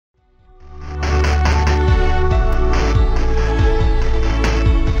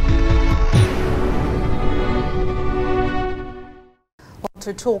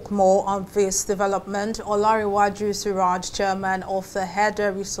to talk more on this development, Olariwaju Suraj, chairman of the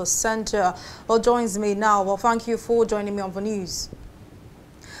HEDA Resource Center, joins me now. Well, thank you for joining me on the news.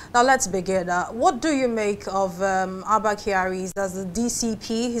 Now let's begin. What do you make of Abba Kyari's, as the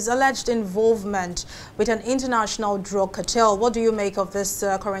DCP, his alleged involvement with an international drug cartel? What do you make of this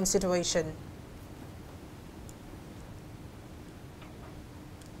current situation?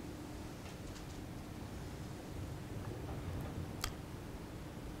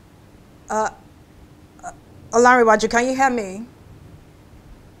 Olariwaju, can you hear me?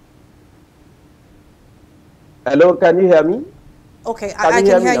 Hello, can you hear me? Okay, I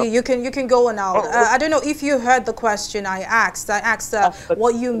can hear you. You can go on now. Oh, okay. I don't know if you heard the question I asked. I asked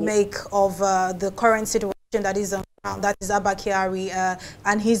what you make of the current situation that is Abba Kyari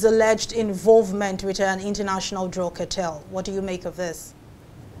and his alleged involvement with an international drug cartel. What do you make of this?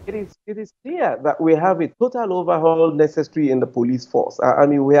 It is clear that we have a total overhaul necessary in the police force. I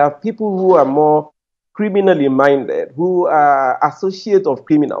mean, we have people who are more criminally minded, who are associates of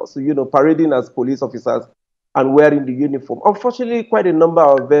criminals, so, parading as police officers and wearing the uniform. Unfortunately, quite a number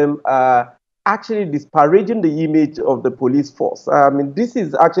of them are actually disparaging the image of the police force. I mean, this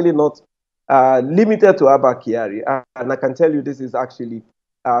is actually not limited to Abba Kyari, and I can tell you this is actually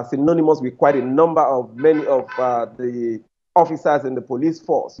synonymous with quite a number of many of the officers in the police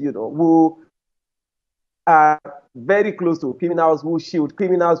force, who are very close to criminals, who shield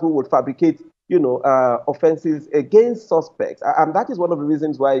criminals, who would fabricate, offenses against suspects. And that is one of the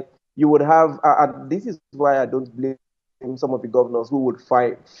reasons why you would have, and this is why I don't blame some of the governors who would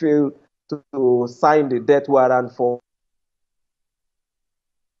fail to sign the death warrant for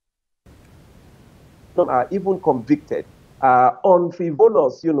even convicted on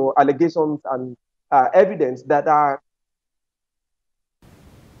frivolous, allegations and evidence that are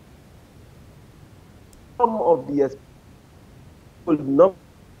some of the not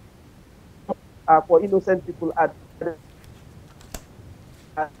for innocent people at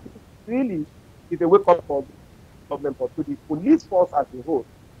really is a wake-up call government, but to the police force as a whole,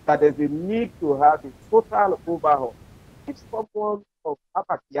 that there's a need to have a total overhaul. If someone of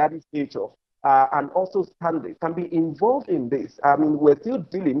Abba Kyari's nature and also standing can be involved in this, I mean, we're still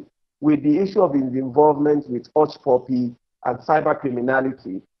dealing with the issue of his involvement with Hush Puppy and cyber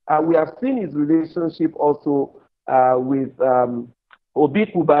criminality. We have seen his relationship also with Obi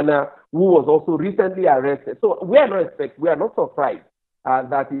Kubana, who was also recently arrested. So we are not surprised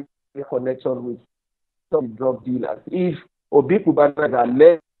that he has a connection with some drug dealers. If Obi Kubana is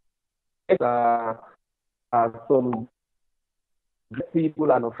alleged some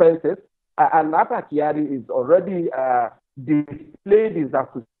people and offenses, and Abba Kyari is already displayed his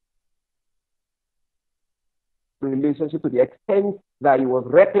relationship to the extent that he was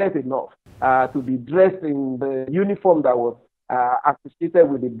reckless enough to be dressed in the uniform that was associated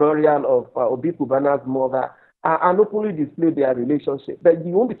with the burial of Obi Kubana's mother and openly display their relationship. But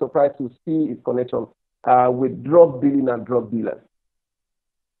you won't be surprised to see his connection with drug dealing and drug dealers.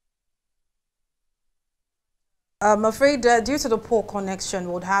 I'm afraid due to the poor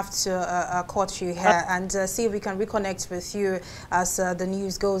connection, we'll have to cut you here and see if we can reconnect with you as the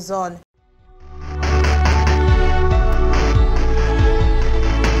news goes on.